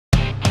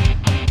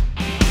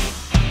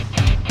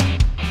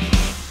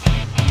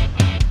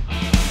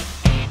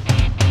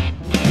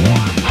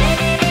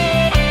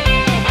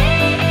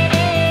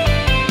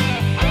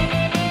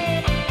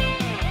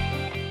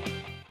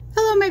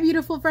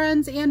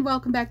friends, and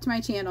welcome back to my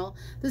channel.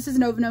 This is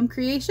Nova Gnome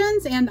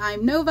Creations, and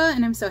I'm Nova,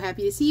 and I'm so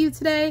happy to see you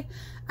today.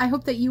 I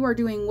hope that you are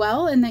doing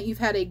well and that you've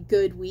had a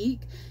good week.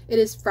 It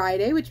is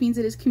Friday, which means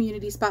it is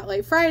Community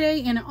Spotlight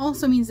Friday, and it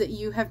also means that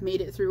you have made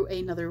it through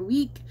another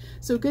week.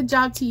 So good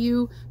job to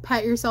you.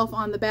 Pat yourself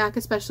on the back,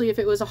 especially if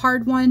it was a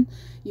hard one.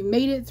 You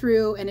made it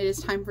through, and it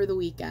is time for the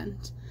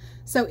weekend.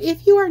 So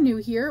if you are new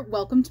here,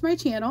 welcome to my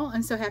channel.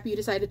 I'm so happy you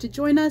decided to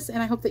join us,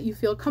 and I hope that you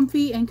feel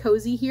comfy and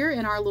cozy here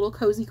in our little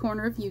cozy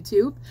corner of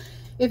YouTube.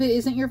 If it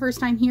isn't your first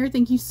time here,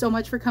 thank you so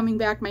much for coming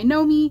back, my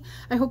Gnomie.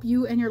 I hope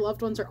you and your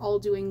loved ones are all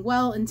doing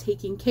well and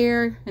taking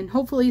care, and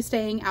hopefully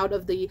staying out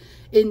of the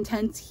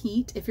intense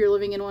heat if you're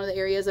living in one of the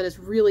areas that is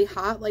really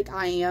hot like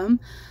I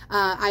am.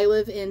 I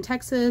live in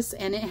Texas,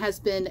 and it has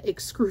been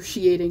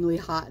excruciatingly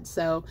hot,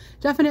 so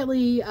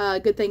definitely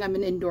a good thing I'm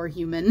an indoor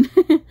human.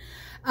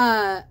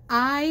 I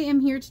am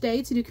here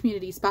today to do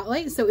Community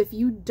Spotlight, so if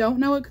you don't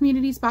know what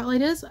Community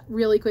Spotlight is,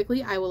 really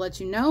quickly, I will let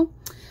you know.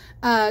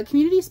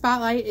 Community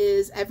Spotlight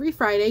is every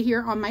Friday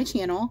here on my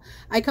channel.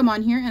 I come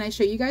on here and I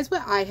show you guys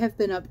what I have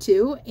been up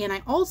to, and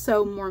I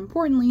also, more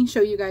importantly,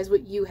 show you guys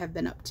what you have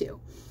been up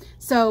to.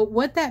 So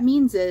what that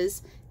means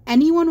is,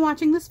 anyone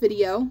watching this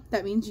video,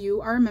 that means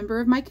you are a member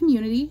of my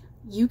community,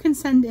 you can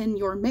send in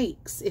your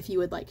makes if you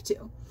would like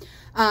to.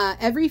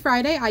 Every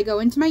Friday I go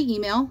into my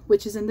email,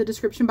 which is in the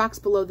description box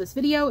below this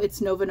video.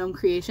 It's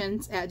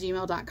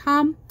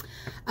novagnomecreations@gmail.com.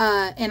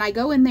 And I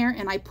go in there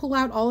and I pull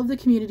out all of the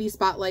Community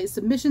Spotlight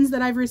submissions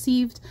that I've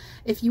received.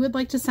 If you would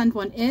like to send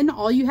one in,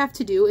 all you have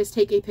to do is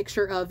take a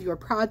picture of your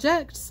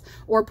projects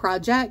or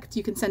project.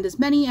 You can send as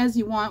many as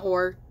you want,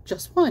 or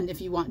just one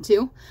if you want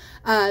to.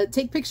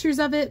 Take pictures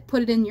of it,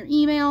 put it in your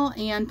email,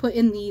 and put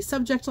in the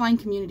subject line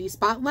Community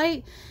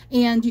Spotlight,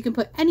 and you can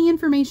put any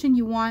information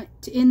you want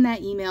in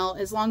that email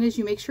as long as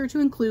you make sure to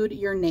include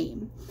your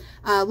name.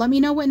 Let me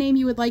know what name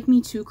you would like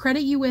me to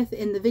credit you with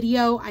in the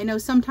video. I know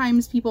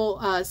sometimes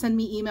people send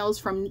me emails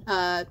from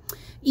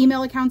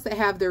email accounts that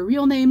have their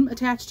real name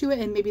attached to it,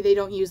 and maybe they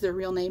don't use their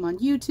real name on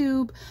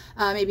YouTube.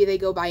 Maybe they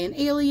go by an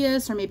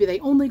alias, or maybe they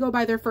only go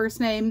by their first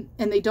name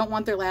and they don't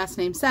want their last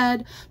name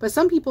said, but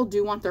some people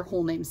do want their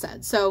whole name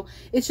said. So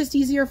it's just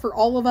easier for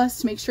all of us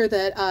to make sure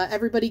that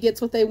everybody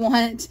gets what they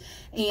want,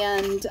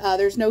 and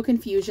there's no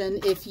confusion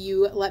if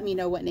you let me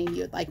know what name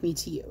you would like me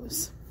to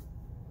use.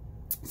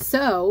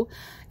 So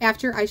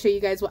after I show you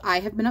guys what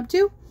I have been up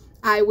to,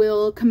 I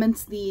will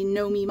commence the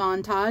Gnomie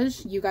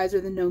montage. You guys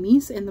are the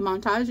Gnomies, and the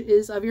montage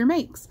is of your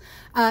makes.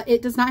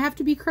 It does not have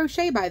to be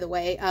crochet, by the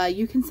way.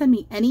 You can send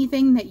me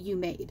anything that you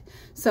made.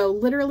 So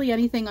literally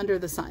anything under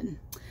the sun.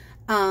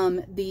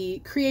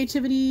 The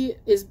creativity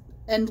is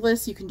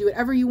endless. You can do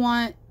whatever you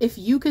want. If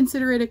you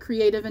consider it a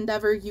creative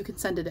endeavor, you can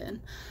send it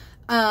in.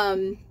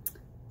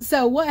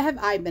 So what have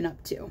I been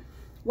up to?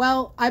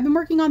 Well, I've been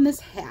working on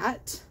this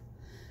hat,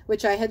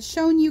 which I had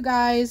shown you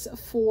guys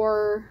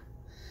for,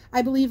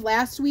 I believe,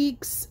 last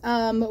week's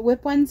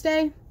Whip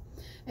Wednesday.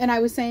 And I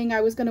was saying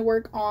I was going to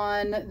work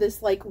on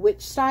this like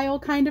witch style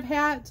kind of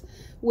hat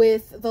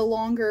with the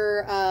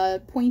longer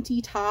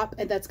pointy top,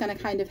 and that's going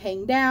to kind of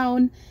hang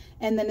down,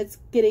 and then it's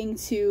getting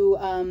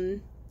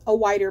to a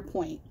wider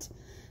point.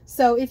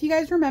 So if you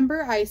guys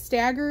remember, I've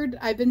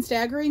been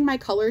staggering my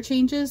color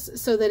changes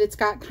so that it's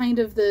got kind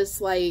of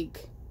this,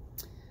 like,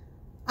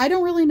 I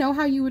don't really know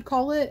how you would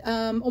call it,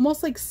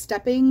 almost like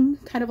stepping,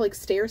 kind of like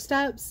stair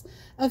steps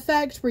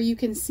effect, where you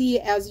can see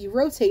as you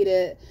rotate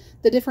it,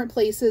 the different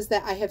places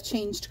that I have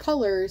changed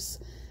colors,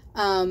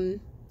 and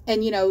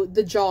you know,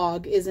 the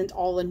jog isn't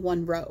all in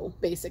one row,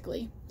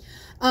 basically.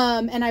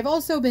 And I've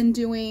also been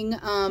doing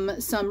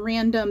some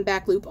random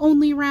back loop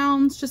only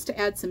rounds just to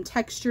add some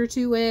texture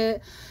to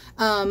it.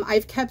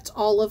 I've kept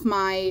all of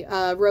my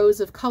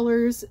rows of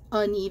colors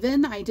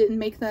uneven. I didn't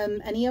make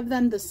any of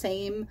them the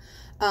same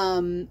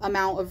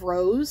amount of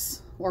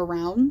rows or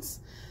rounds.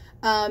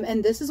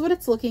 And this is what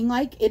it's looking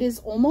like. It is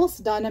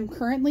almost done. I'm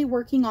currently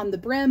working on the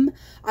brim.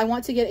 I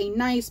want to get a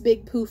nice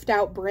big poofed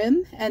out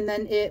brim, and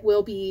then it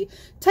will be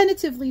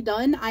tentatively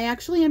done. I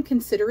actually am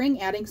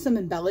considering adding some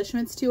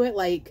embellishments to it,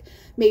 like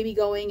maybe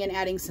going and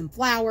adding some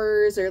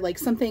flowers or like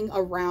something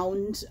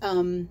around,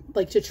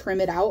 like to trim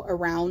it out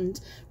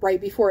around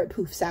right before it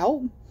poofs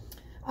out.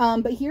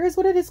 But here's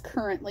what it is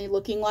currently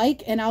looking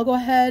like, and I'll go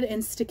ahead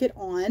and stick it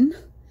on.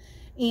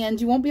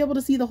 And you won't be able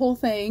to see the whole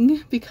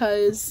thing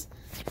because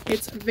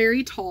it's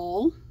very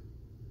tall.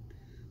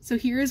 So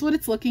here's what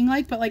it's looking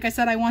like. But like I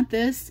said, I want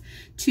this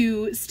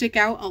to stick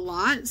out a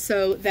lot.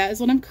 So that is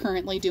what I'm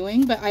currently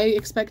doing. But I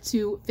expect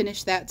to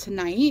finish that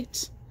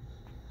tonight.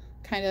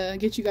 Kind of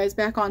get you guys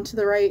back onto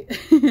the right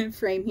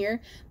frame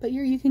here. But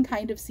here you can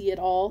kind of see it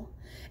all.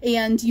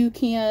 And you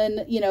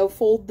can, you know,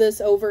 fold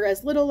this over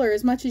as little or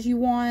as much as you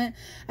want.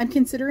 I'm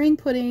considering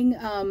putting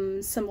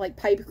some like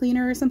pipe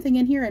cleaner or something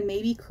in here and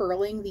maybe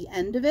curling the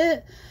end of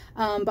it.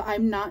 But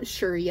I'm not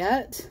sure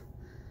yet.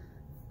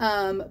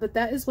 But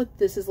that is what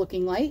this is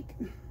looking like.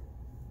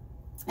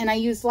 And I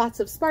used lots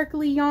of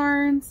sparkly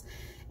yarns,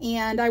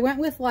 and I went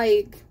with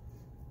like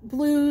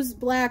blues,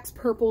 blacks,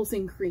 purples,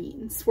 and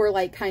greens were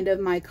like kind of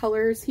my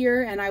colors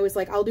here. And I was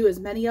like, I'll do as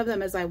many of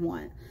them as I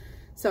want.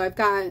 So I've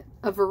got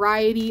a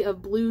variety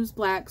of blues,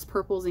 blacks,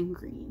 purples, and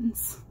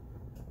greens.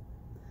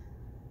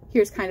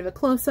 Here's kind of a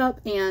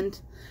close-up, and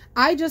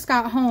I just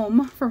got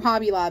home from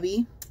Hobby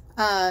Lobby.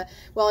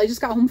 Well, I just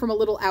got home from a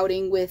little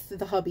outing with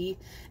the hubby,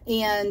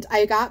 and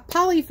I got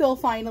polyfill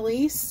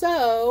finally,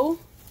 so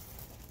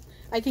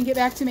I can get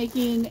back to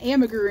making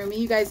amigurumi.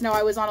 You guys know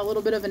I was on a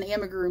little bit of an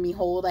amigurumi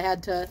hold. I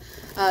had to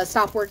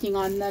stop working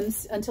on them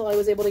until I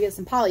was able to get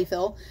some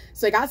polyfill.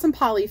 So I got some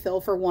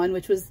polyfill for one,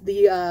 which was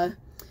the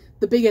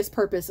biggest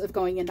purpose of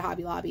going into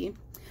Hobby Lobby.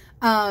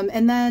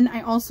 And then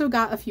I also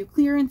got a few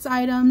clearance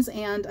items,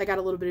 and I got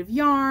a little bit of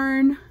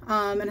yarn,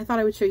 and I thought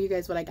I would show you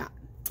guys what I got.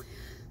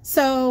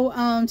 So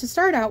to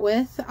start out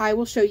with, I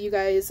will show you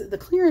guys the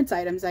clearance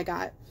items I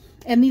got.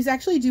 And these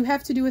actually do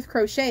have to do with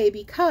crochet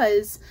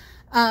because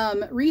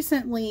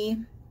recently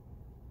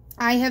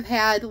I have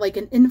had like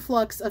an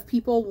influx of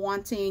people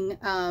wanting,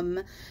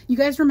 you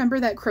guys remember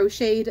that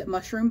crocheted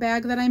mushroom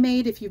bag that I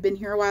made? If you've been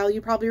here a while,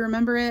 you probably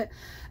remember it.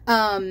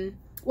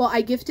 Well,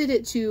 I gifted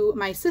it to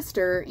my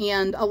sister,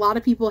 and a lot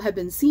of people have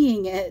been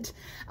seeing it.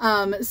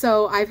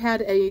 So I've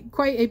had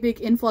quite a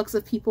big influx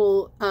of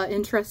people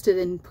interested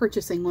in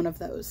purchasing one of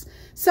those.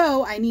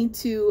 So I need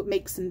to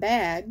make some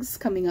bags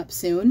coming up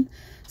soon.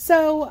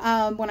 So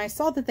when I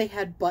saw that they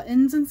had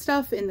buttons and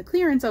stuff in the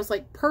clearance, I was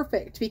like,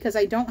 perfect, because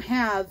I don't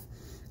have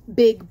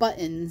big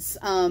buttons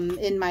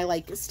in my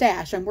like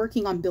stash. I'm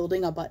working on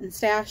building a button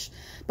stash,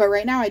 but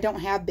right now I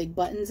don't have big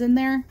buttons in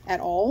there at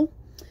all.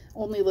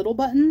 Only little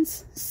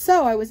buttons.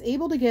 So I was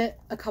able to get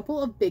a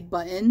couple of big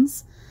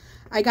buttons.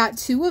 I got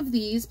 2 of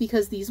these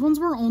because these ones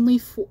were only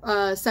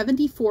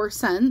 74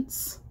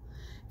 cents,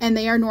 and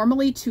they are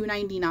normally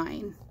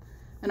 $2.99.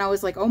 And I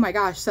was like, oh my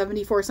gosh,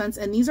 74 cents.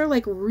 And these are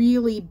like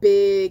really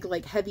big,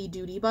 like heavy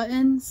duty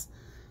buttons.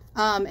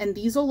 And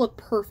these will look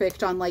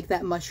perfect on like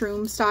that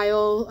mushroom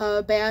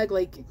style bag,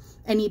 like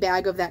any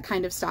bag of that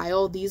kind of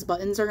style. These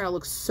buttons are going to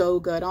look so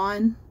good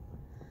on.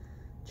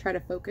 Try to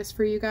focus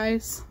for you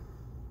guys.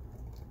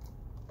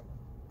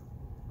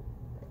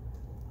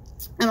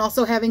 I'm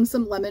also having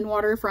some lemon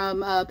water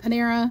from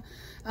Panera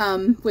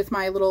with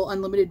my little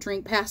unlimited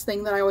drink pass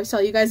thing that I always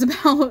tell you guys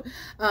about.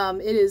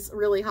 It is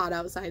really hot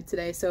outside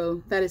today,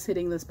 so that is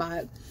hitting the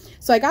spot.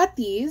 So I got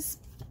these.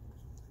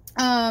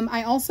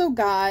 I also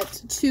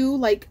got 2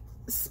 like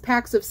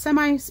packs of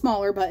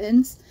semi-smaller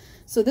buttons.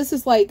 So this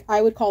is like,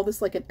 I would call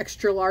this like an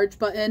extra large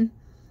button.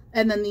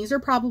 And then these are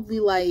probably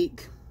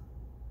like,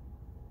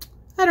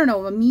 I don't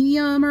know, a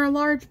medium or a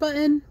large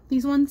button,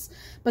 these ones.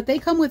 But they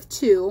come with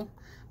 2.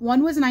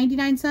 One was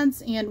 99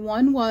 cents and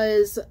one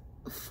was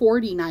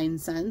 49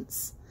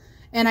 cents.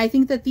 And I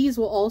think that these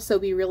will also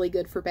be really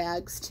good for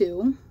bags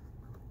too.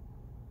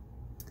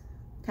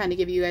 Kind of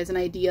give you guys an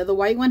idea. The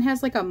white one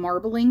has like a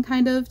marbling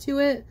kind of to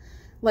it,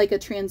 like a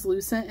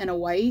translucent and a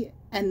white.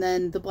 And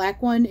then the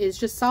black one is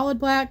just solid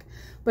black,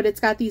 but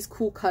it's got these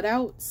cool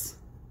cutouts.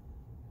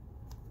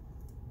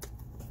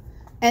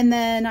 And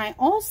then I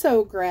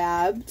also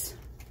grabbed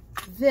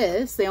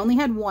this. They only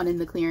had 1 in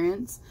the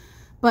clearance.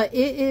 But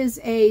it is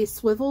a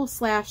swivel /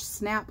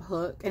 snap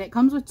hook, and it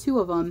comes with 2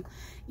 of them.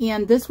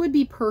 And this would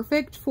be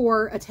perfect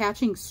for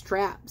attaching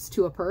straps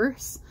to a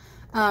purse.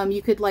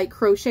 You could like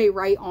crochet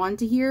right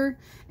onto here,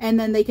 and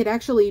then they could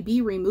actually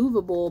be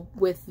removable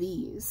with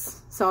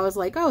these. So I was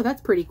like, oh,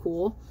 that's pretty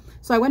cool.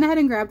 So I went ahead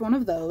and grabbed one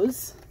of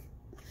those.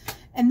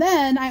 And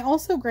then I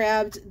also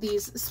grabbed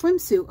these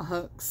swimsuit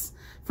hooks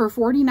for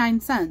 49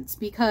 cents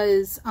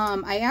because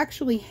I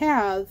actually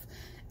have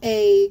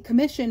a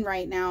commission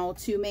right now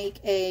to make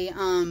a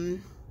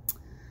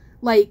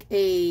like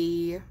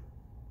a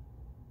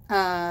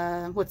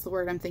what's the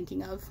word I'm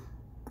thinking of?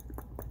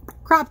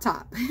 Crop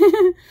top.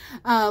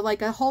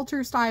 Like a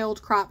halter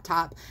styled crop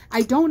top.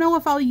 I don't know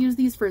if I'll use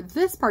these for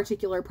this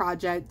particular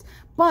project,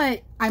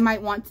 but I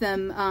might want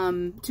them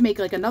to make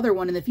like another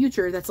one in the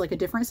future that's like a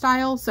different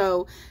style.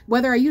 So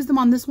whether I use them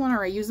on this one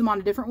or I use them on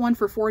a different one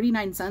for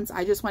 49 cents,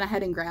 I just went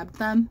ahead and grabbed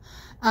them.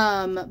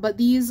 But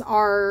these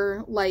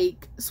are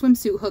like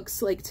swimsuit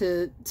hooks, like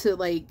to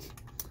like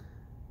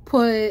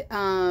put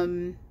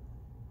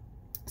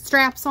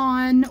straps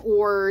on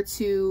or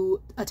to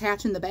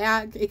attach in the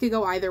bag. It could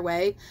go either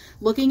way.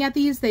 Looking at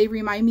these, they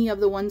remind me of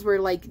the ones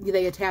where like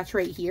they attach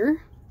right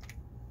here.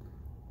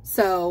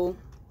 So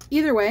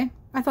either way,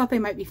 I thought they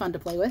might be fun to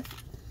play with.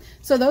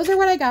 So those are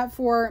what I got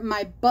for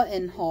my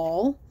button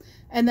haul.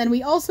 And then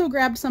we also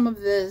grabbed some of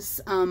this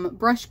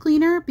brush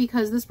cleaner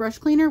because this brush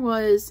cleaner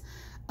was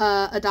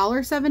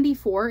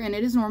 $1.74 and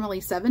it is normally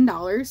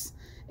 $7.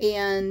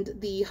 And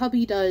the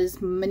hubby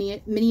does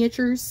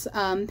miniatures,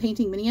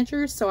 painting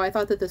miniatures. So I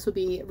thought that this would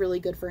be really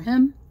good for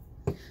him.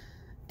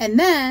 And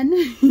then,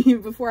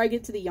 before I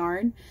get to the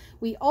yarn,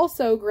 we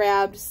also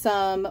grabbed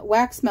some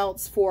wax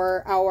melts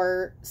for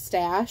our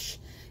stash.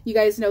 You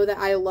guys know that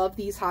I love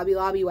these Hobby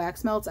Lobby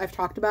wax melts. I've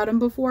talked about them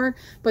before,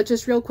 but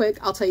just real quick,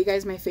 I'll tell you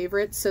guys my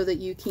favorites so that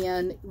you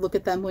can look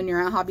at them when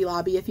you're at Hobby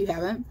Lobby if you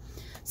haven't.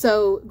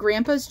 So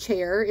Grandpa's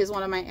Chair is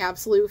one of my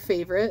absolute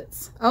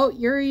favorites. Oh,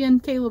 Yuri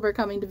and Caleb are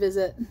coming to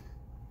visit.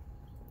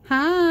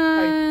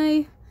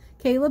 Hi.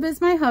 Caleb is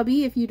my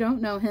hubby, if you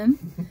don't know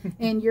him.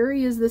 And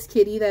Yuri is this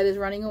kitty that is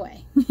running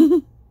away.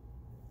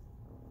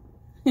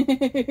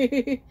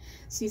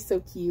 She's so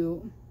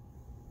cute.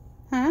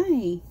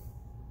 Hi.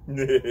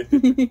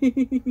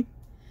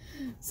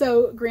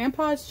 So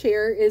Grandpa's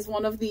Chair is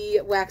one of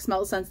the wax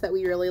melt scents that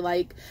we really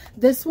like.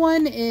 This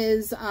one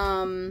is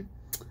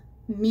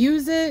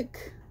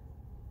Music.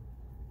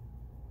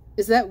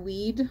 Is that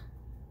weed?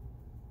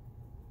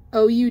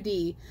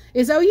 OUD.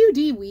 Is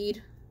OUD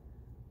weed?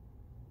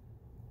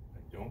 I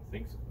don't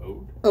think so.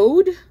 Ode?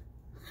 Ode?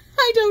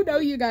 I don't know,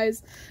 you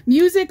guys.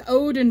 Music,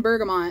 Ode, and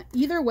Bergamot.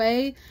 Either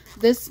way,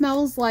 this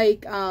smells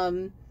like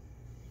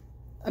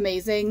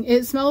amazing.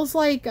 It smells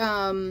like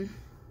man,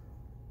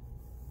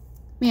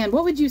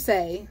 what would you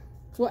say?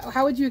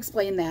 How would you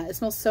explain that? It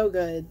smells so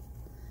good.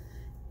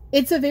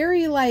 It's a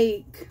very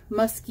like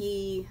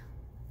musky,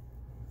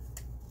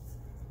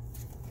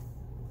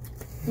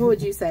 what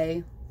would you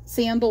say?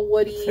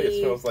 Sandalwoody.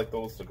 It smells like the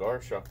old cigar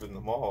shop in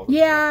the mall.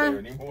 Yeah. Not there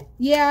anymore.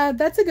 Yeah,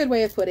 that's a good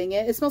way of putting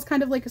it. It smells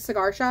kind of like a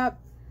cigar shop.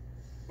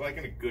 Like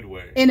in a good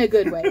way. In a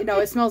good way. No,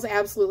 it smells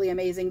absolutely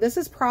amazing. This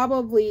is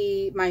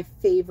probably my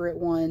favorite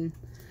one.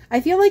 I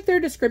feel like their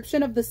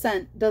description of the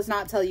scent does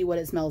not tell you what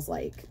it smells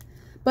like.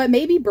 But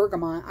maybe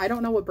bergamot. I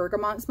don't know what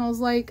bergamot smells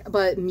like,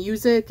 but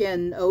Music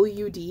and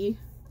OUD,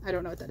 I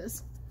don't know what that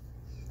is.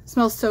 It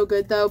smells so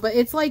good though, but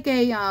it's like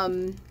a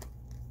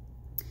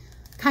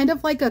kind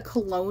of like a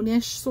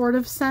cologne-ish sort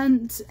of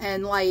scent,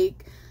 and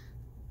like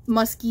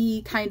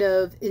musky kind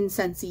of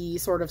incensey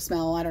sort of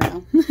smell. I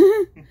don't know.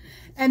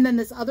 And then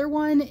this other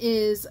one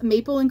is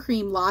Maple and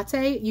Cream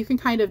Latte. You can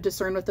kind of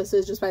discern what this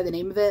is just by the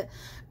name of it,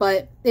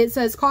 but it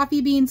says coffee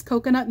beans,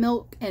 coconut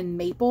milk, and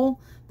maple.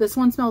 This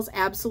one smells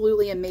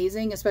absolutely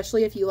amazing,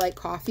 especially if you like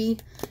coffee,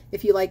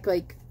 if you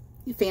like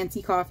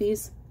fancy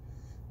coffees.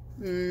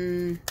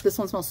 This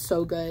one smells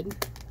so good.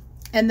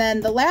 And then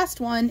the last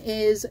one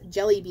is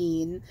Jelly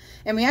Bean.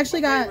 And we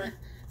actually got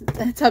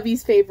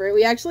Tubby's favorite.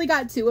 We actually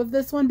got 2 of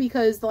this one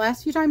because the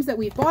last few times that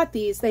we've bought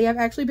these, they have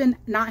actually been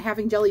not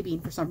having Jelly Bean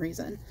for some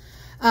reason.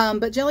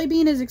 But Jelly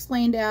Bean is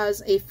explained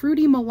as a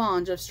fruity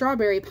melange of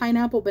strawberry,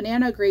 pineapple,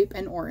 banana, grape,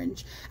 and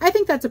orange. I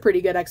think that's a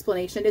pretty good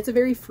explanation. It's a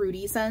very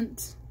fruity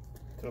scent.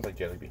 It smells like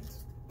jelly beans.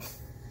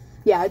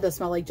 Yeah, it does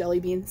smell like jelly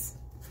beans.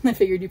 I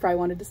figured you probably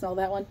wanted to smell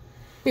that one.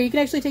 Here, you can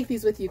actually take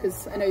these with you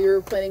because I know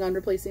you're planning on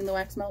replacing the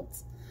wax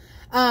melts.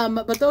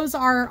 But those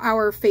are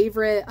our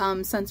favorite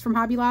scents from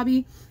Hobby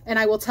Lobby. And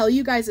I will tell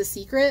you guys a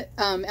secret,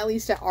 at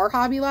least at our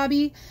Hobby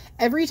Lobby,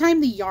 every time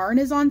the yarn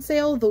is on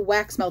sale, the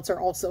wax melts are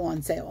also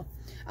on sale.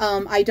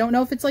 I don't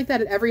know if it's like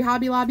that at every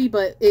Hobby Lobby,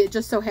 but it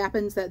just so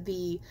happens that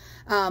the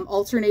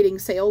alternating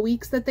sale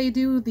weeks that they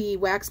do, the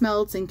wax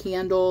melts and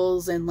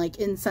candles and like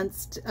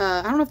incensed,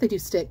 I don't know if they do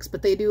sticks,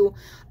 but they do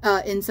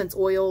incense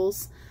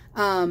oils.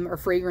 Or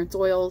fragrance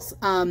oils.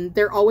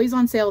 They're always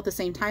on sale at the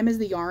same time as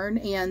the yarn,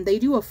 and they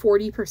do a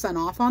 40%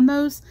 off on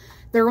those.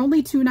 They're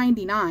only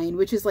 $2.99,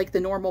 which is like the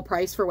normal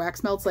price for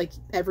wax melts, like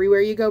everywhere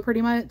you go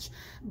pretty much.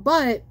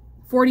 But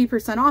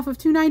 40% off of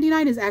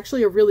 $2.99 is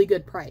actually a really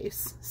good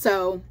price.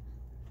 So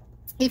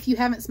if you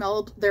haven't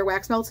smelled their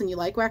wax melts and you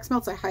like wax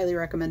melts, I highly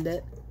recommend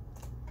it.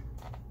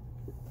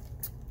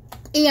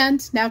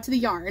 And now to the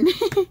yarn.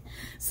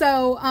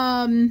 So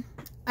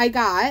I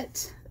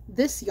got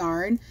this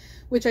yarn,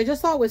 which I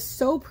just thought was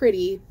so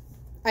pretty.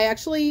 I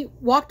actually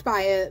walked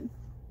by it,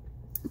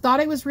 thought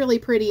it was really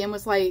pretty, and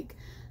was like,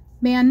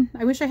 man,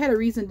 I wish I had a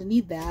reason to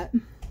need that.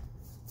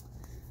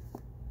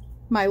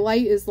 My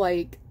light is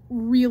like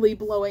really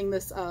blowing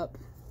this up.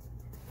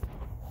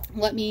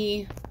 Let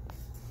me,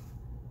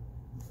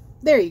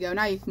 there you go.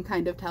 Now you can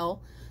kind of tell.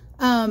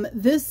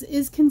 This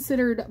is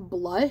considered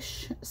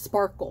Blush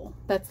Sparkle.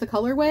 That's the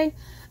colorway.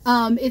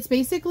 It's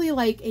basically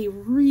like a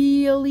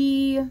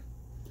really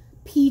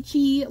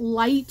peachy,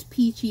 light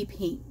peachy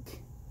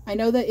pink. I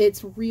know that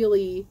it's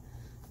really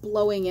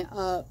blowing it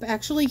up.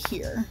 Actually,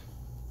 here,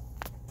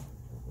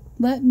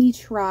 let me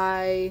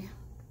try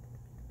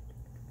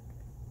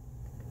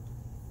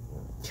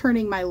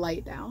turning my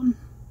light down.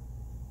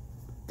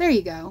 There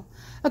you go.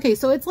 Okay,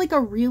 so it's like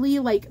a really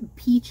like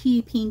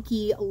peachy,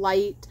 pinky,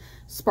 light,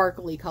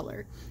 sparkly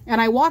color.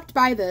 And I walked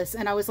by this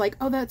and I was like,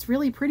 oh, that's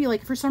really pretty.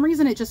 Like, for some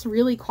reason, it just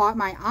really caught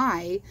my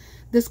eye.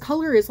 This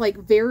color is like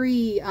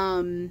very,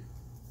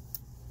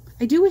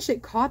 I do wish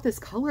it caught this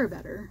color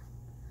better.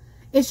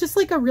 It's just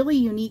like a really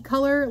unique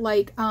color.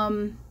 Like,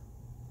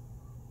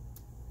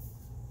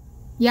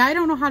 yeah, I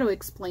don't know how to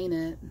explain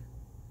it.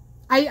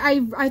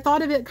 I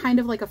thought of it kind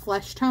of like a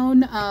flesh tone,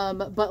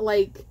 but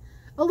like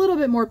a little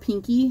bit more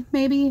pinky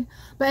maybe.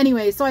 But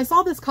anyway, so I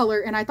saw this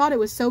color and I thought it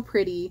was so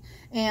pretty.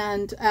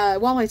 And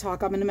while I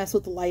talk, I'm going to mess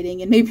with the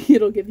lighting and maybe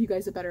it'll give you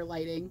guys a better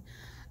lighting.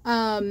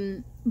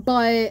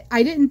 But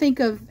I didn't think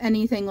of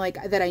anything like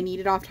that I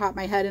needed off the top of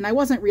my head, and I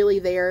wasn't really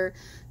there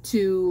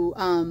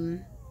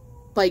to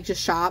like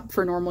just shop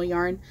for normal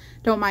yarn.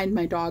 Don't mind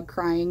my dog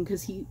crying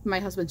because my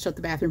husband shut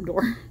the bathroom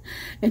door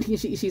and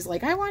she's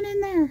like, I want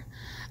in there.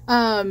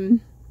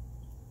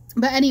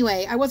 But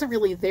anyway, I wasn't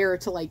really there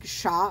to like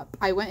shop.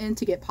 I went in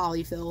to get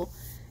polyfill,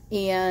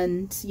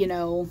 and you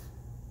know,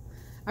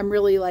 I'm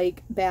really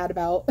like bad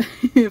about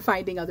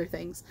finding other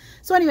things.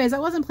 So anyways, I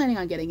wasn't planning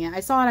on getting it. I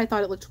saw it, I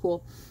thought it looked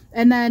cool.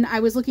 And then I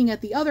was looking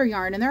at the other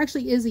yarn, and there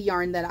actually is a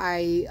yarn that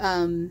I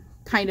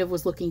kind of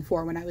was looking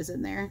for when I was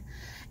in there.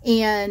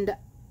 And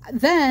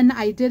then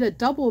I did a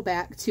double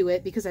back to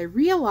it because I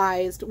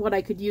realized what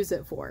I could use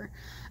it for.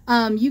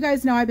 You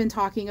guys know I've been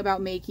talking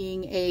about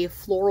making a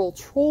floral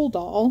troll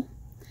doll,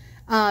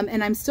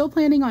 and I'm still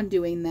planning on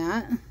doing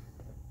that.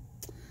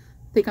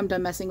 I think I'm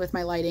done messing with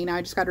my lighting. Now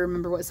I just got to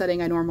remember what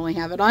setting I normally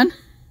have it on.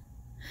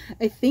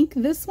 I think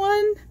this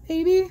one,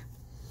 maybe.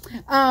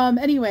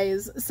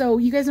 Anyways, so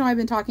you guys know I've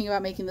been talking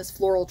about making this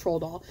floral troll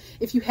doll.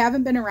 If you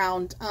haven't been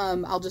around,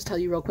 I'll just tell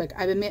you real quick.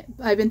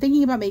 I've been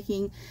thinking about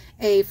making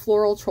a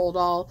floral troll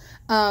doll.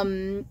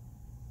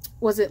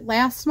 Was it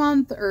last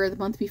month or the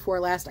month before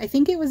last? I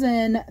think it was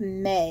in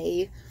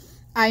May.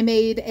 I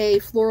made a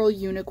floral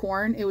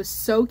unicorn. It was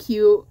so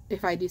cute,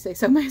 if I do say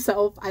so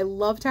myself. I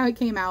loved how it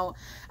came out.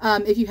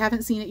 If you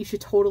haven't seen it, you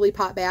should totally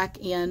pop back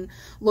and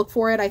look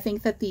for it. I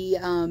think that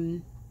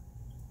the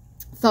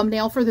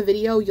thumbnail for the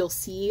video, you'll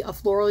see a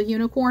floral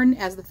unicorn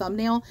as the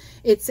thumbnail.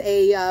 It's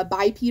a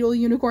bipedal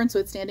unicorn, so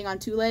it's standing on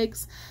 2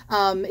 legs.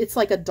 It's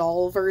like a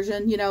doll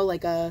version, you know,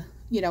 like a,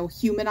 you know,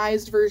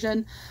 humanized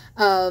version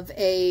of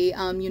a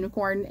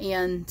unicorn.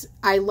 And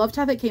I loved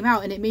how that came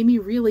out, and it made me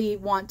really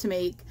want to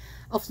make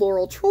a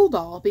floral troll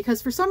doll,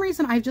 because for some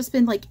reason I've just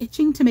been like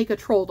itching to make a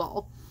troll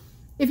doll.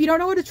 If you don't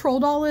know what a troll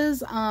doll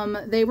is,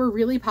 they were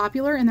really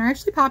popular, and they're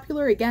actually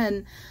popular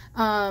again.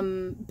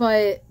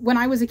 But when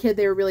I was a kid,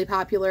 they were really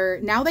popular.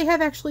 Now they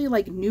have actually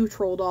like new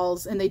troll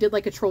dolls, and they did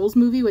like a Trolls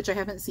movie, which I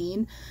haven't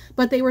seen,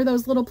 but they were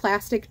those little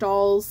plastic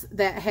dolls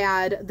that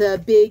had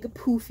the big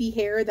poofy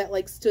hair that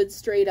like stood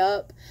straight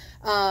up,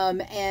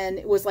 and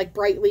it was like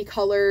brightly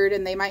colored,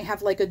 and they might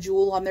have like a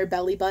jewel on their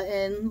belly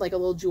button, like a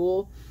little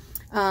jewel.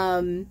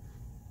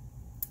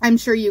 I'm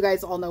sure you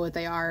guys all know what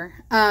they are.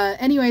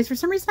 Anyways, for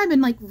some reason I've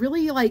been like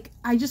really like,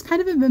 I just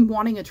kind of have been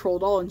wanting a troll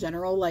doll in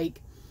general,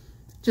 like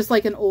just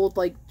like an old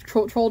like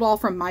troll doll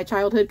from my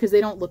childhood, because they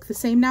don't look the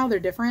same now, they're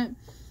different.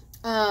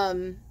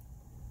 But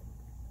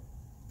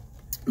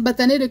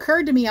then it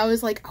occurred to me, I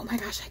was like, oh my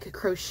gosh, I could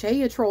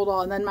crochet a troll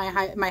doll, and then my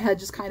head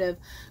just kind of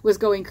was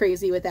going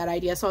crazy with that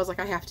idea, so I was like,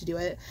 I have to do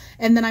it.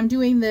 And then I'm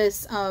doing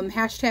this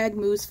hashtag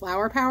Moose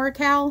Flower Power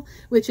Cal,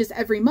 which is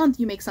every month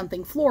you make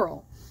something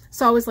floral.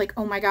 So I was like,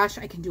 oh my gosh,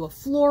 I can do a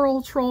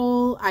floral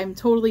troll. I'm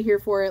totally here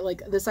for it.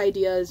 Like, this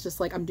idea is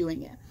just like, I'm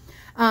doing it.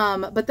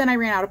 But then I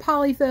ran out of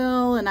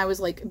polyfill, and I was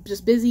like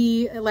just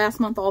busy last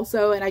month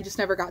also, and I just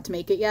never got to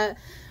make it yet.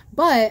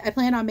 But I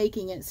plan on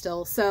making it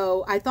still.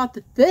 So I thought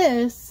that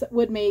this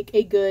would make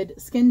a good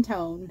skin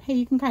tone. Hey,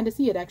 you can kind of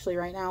see it actually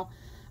right now.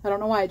 I don't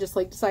know why, I just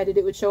like decided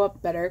it would show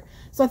up better.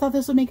 So I thought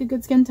this would make a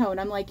good skin tone.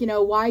 I'm like, you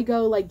know, why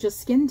go like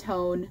just skin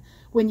tone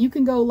when you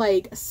can go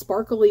like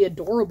sparkly,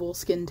 adorable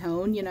skin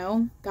tone, you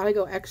know? Gotta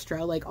go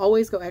extra, like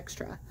always go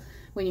extra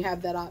when you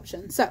have that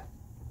option. So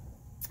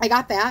I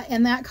got that,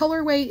 and that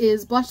colorway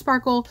is Blush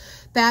Sparkle.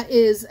 That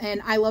is,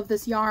 and I love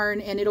this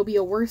yarn, and it'll be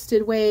a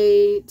worsted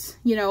weight,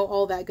 you know,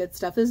 all that good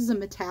stuff. This is a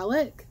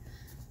metallic.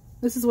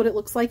 This is what it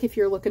looks like if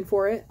you're looking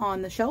for it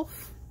on the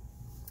shelf.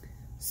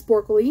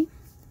 Sporkly.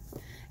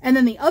 And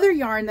then the other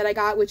yarn that I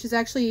got, which is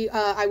actually,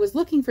 I was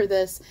looking for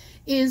this,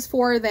 is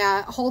for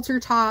that halter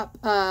top,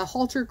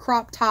 halter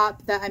crop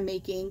top that I'm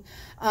making.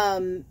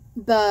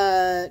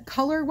 The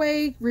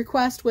colorway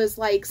request was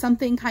like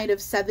something kind of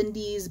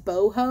 70s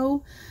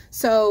boho.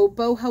 So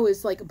boho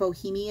is like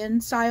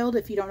bohemian styled,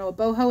 if you don't know what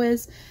boho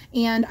is.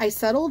 And I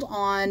settled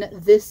on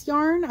this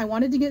yarn. I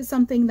wanted to get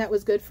something that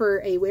was good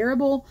for a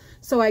wearable,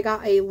 so I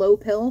got a low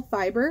pill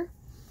fiber.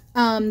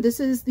 This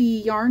is the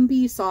Yarn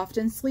Bee Soft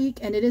and Sleek,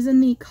 and it is in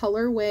the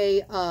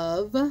colorway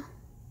of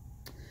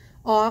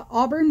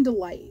Auburn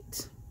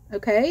Delight.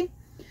 Okay,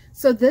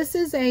 so this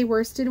is a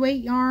worsted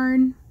weight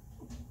yarn,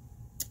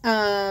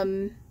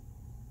 and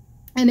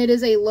it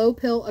is a low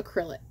pill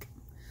acrylic,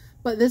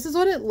 but this is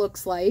what it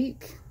looks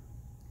like.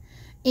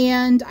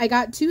 And I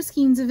got 2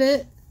 skeins of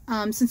it.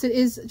 Since it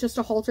is just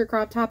a halter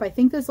crop top, I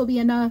think this will be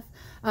enough.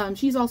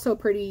 She's also a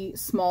pretty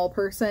small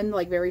person,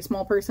 like very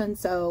small person,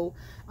 so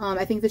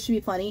I think this should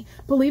be plenty.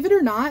 Believe it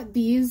or not,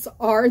 these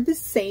are the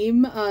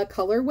same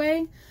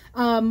colorway.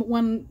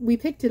 When we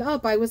picked it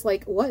up, I was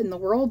like, what in the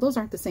world? Those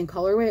aren't the same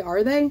colorway,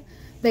 are they?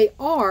 They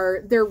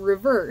are. They're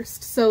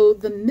reversed. So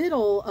the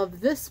middle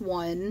of this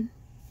one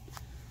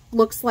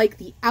looks like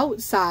the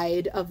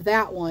outside of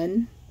that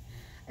one,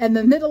 and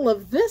the middle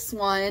of this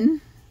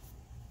one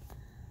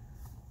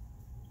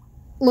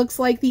looks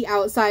like the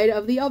outside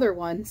of the other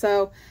one.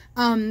 So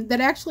that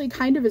actually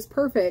kind of is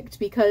perfect,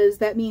 because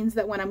that means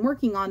that when I'm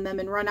working on them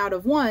and run out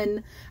of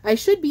one, I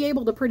should be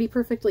able to pretty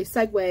perfectly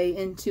segue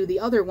into the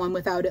other one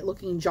without it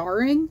looking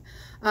jarring.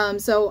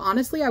 So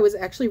honestly, I was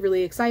actually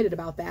really excited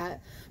about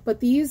that.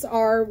 But these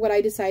are what I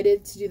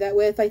decided to do that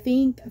with. I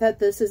think that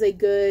this is a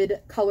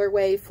good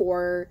colorway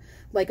for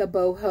like a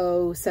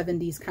boho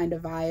 70s kind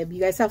of vibe. You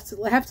guys have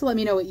to let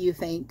me know what you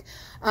think.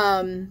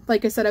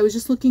 Like I said, I was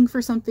just looking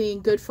for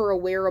something good for a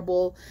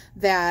wearable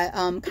that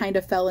kind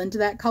of fell into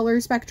that color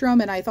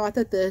spectrum, and I thought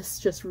that this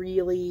just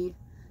really,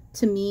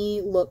 to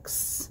me,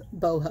 looks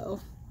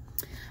boho.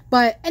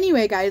 But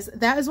anyway, guys,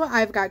 that is what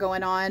I've got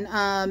going on.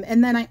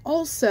 And then I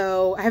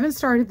haven't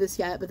started this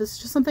yet, but this is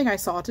just something I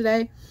saw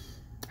today.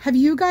 Have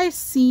you guys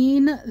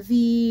seen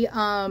the,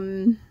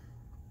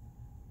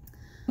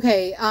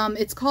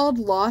 it's called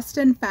Lost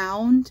and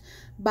Found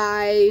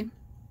by,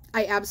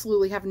 I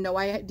absolutely have no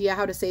idea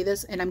how to say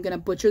this, and I'm going to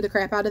butcher the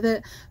crap out of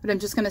it, but I'm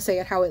just going to say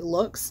it how it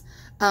looks.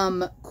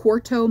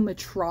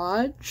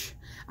 Cortometraje.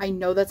 I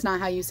know that's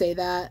not how you say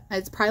that.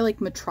 It's probably like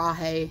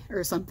metraje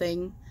or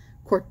something.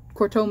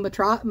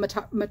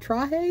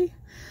 Cortometraje.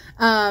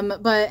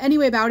 But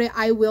anyway, about it,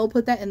 I will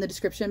put that in the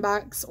description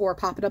box or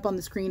pop it up on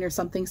the screen or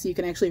something so you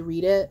can actually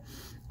read it.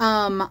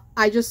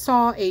 I just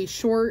saw a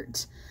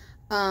short,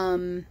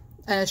 and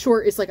a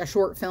short is like a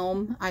short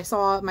film.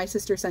 My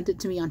sister sent it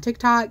to me on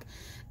TikTok,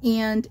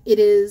 and it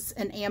is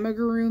an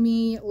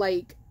amigurumi,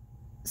 like,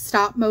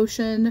 stop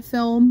motion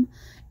film.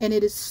 And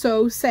it is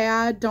so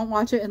sad. Don't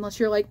watch it unless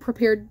you're like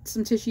prepared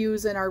some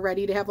tissues and are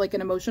ready to have like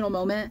an emotional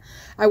moment.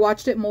 I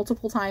watched it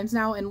multiple times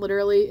now, and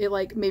literally it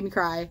like made me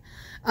cry.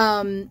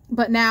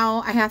 But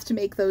now I have to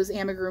make those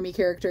amigurumi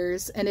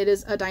characters, and it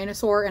is a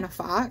dinosaur and a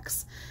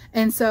fox.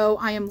 And so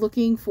I am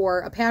looking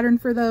for a pattern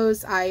for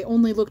those. I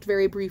only looked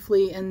very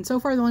briefly, and so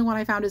far the only one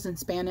I found is in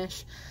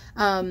Spanish.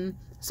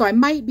 So I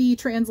might be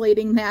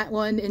translating that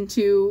one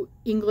into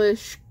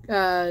English,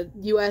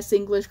 US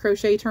English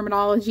crochet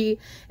terminology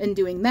and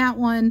doing that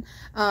one.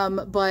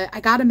 But I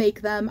gotta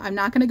make them. I'm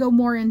not gonna go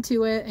more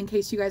into it in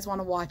case you guys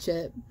want to watch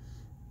it.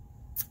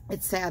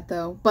 It's sad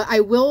though, but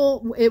I will,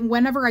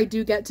 whenever I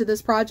do get to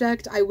this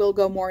project, I will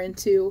go more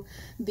into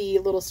the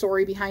little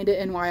story behind it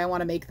and why I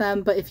want to make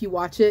them. But if you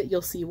watch it,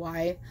 you'll see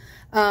why.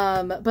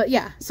 But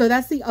yeah, so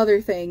that's the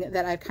other thing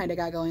that I've kind of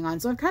got going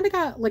on. So I've kind of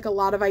got like a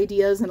lot of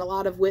ideas and a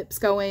lot of whips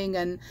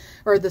going,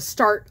 or the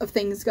start of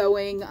things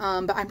going.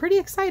 But I'm pretty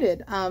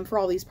excited, for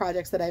all these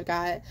projects that I've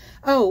got.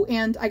 Oh,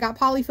 and I got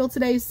polyfill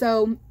today,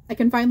 so I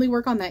can finally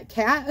work on that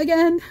cat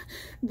again.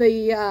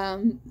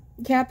 The,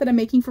 cat that I'm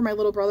making for my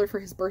little brother for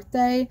his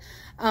birthday,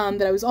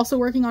 that I was also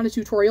working on a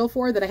tutorial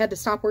for, that I had to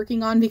stop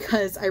working on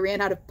because I ran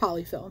out of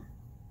polyfill.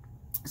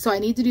 So I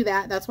need to do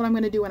that. That's what I'm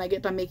going to do when I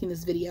get done making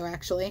this video,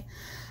 actually,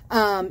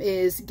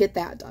 is get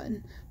that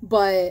done.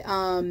 But,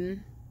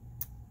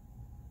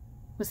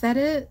 was that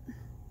it?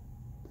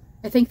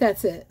 I think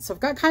that's it. So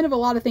I've got kind of a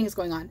lot of things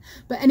going on.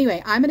 But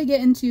anyway, I'm going to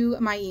get into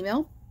my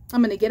email.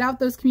 I'm going to get out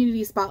those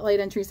community spotlight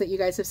entries that you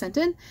guys have sent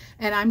in,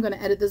 and I'm going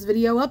to edit this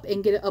video up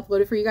and get it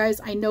uploaded for you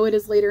guys. I know it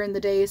is later in the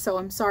day, so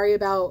I'm sorry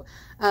about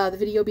the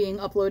video being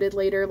uploaded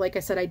later. Like I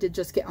said, I did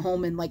just get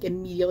home and like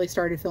immediately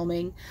started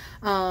filming.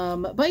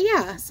 But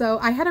yeah, so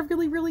I had a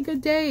really, really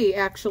good day,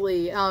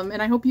 actually.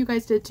 And I hope you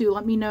guys did too.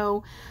 Let me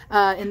know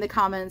in the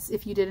comments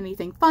if you did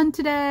anything fun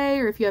today,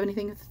 or if you have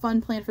anything fun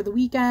planned for the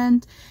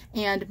weekend.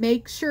 And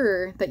make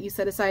sure that you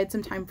set aside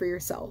some time for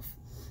yourself.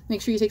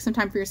 Make sure you take some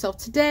time for yourself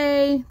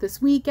today,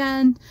 this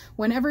weekend,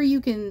 whenever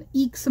you can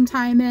eke some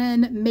time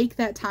in, make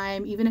that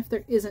time. Even if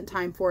there isn't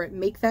time for it,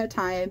 make that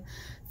time.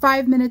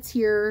 5 minutes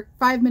here,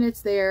 5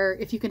 minutes there.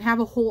 If you can have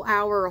a whole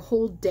hour, a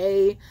whole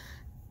day,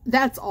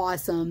 that's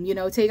awesome. You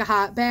know, take a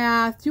hot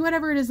bath, do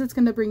whatever it is that's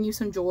going to bring you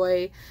some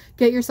joy.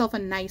 Get yourself a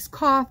nice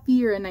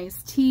coffee or a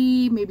nice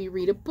tea, maybe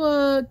read a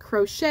book,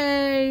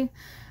 crochet,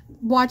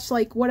 watch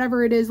like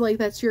whatever it is, like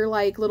that's your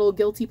like little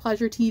guilty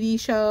pleasure TV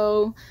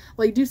show.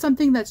 Like do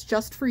something that's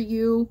just for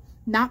you,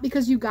 not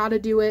because you gotta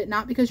do it,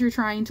 not because you're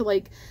trying to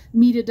like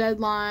meet a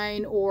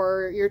deadline,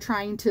 or you're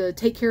trying to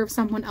take care of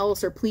someone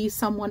else or please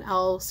someone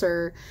else,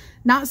 or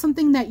not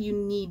something that you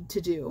need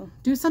to do.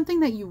 Do something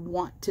that you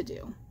want to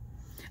do.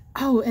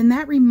 Oh, and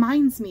that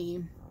reminds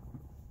me,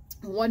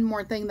 one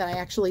more thing that I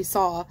actually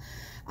saw,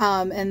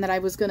 and that I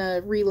was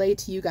gonna relay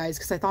to you guys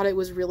because I thought it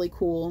was really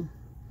cool.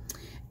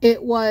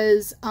 It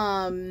was,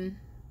 when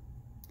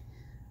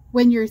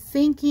you're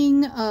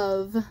thinking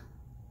of,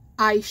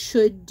 I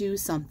should do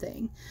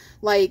something,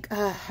 like,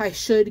 I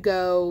should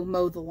go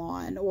mow the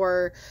lawn,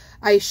 or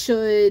I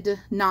should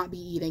not be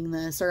eating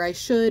this, or I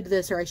should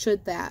this, or I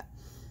should that.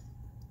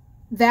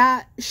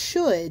 That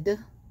should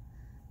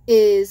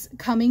is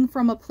coming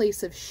from a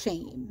place of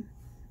shame.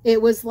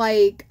 It was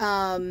like,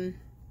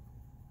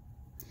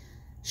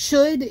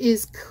 should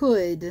is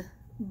could,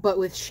 but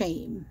with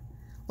shame.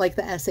 Like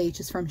the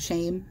SH is from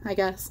shame, I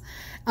guess.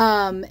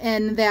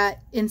 And that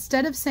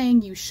instead of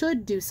saying you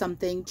should do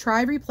something,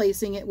 try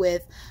replacing it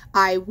with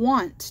I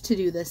want to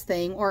do this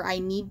thing, or I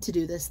need to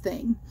do this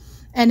thing.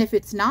 And if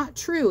it's not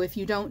true, if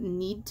you don't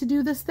need to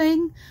do this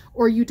thing,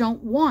 or you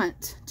don't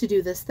want to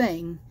do this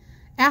thing,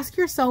 ask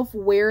yourself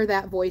where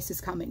that voice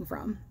is coming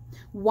from.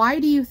 Why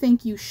do you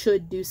think you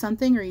should do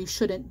something or you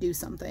shouldn't do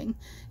something?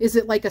 Is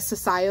it like a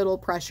societal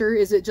pressure?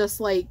 Is it just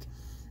like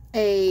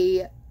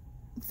a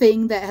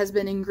thing that has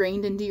been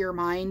ingrained into your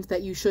mind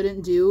that you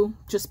shouldn't do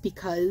just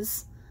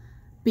because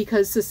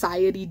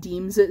society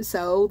deems it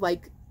so?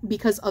 Like,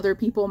 because other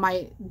people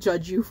might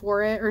judge you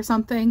for it or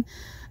something,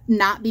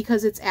 not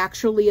because it's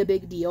actually a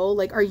big deal.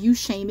 Like, are you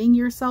shaming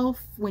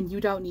yourself when you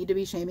don't need to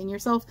be shaming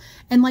yourself?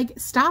 And like,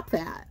 stop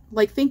that.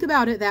 Like, think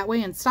about it that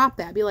way and stop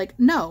that. Be like,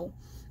 no,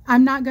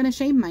 I'm not going to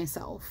shame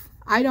myself.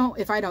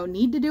 If I don't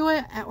need to do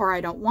it or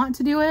I don't want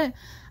to do it,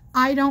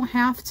 I don't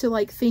have to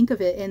like think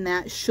of it in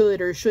that should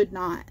or should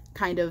not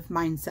kind of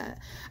mindset.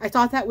 I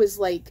thought that was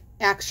like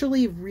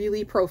actually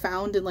really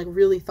profound and like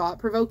really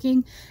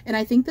thought-provoking. And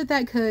I think that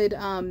that could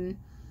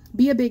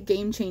be a big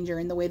game changer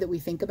in the way that we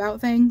think about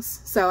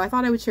things. So I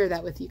thought I would share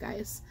that with you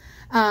guys.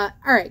 All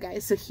right,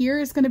 guys. So here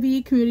is going to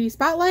be Community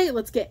Spotlight.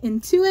 Let's get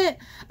into it.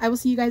 I will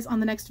see you guys on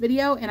the next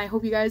video, and I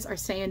hope you guys are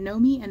staying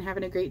Nomi and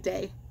having a great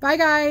day. Bye,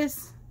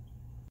 guys.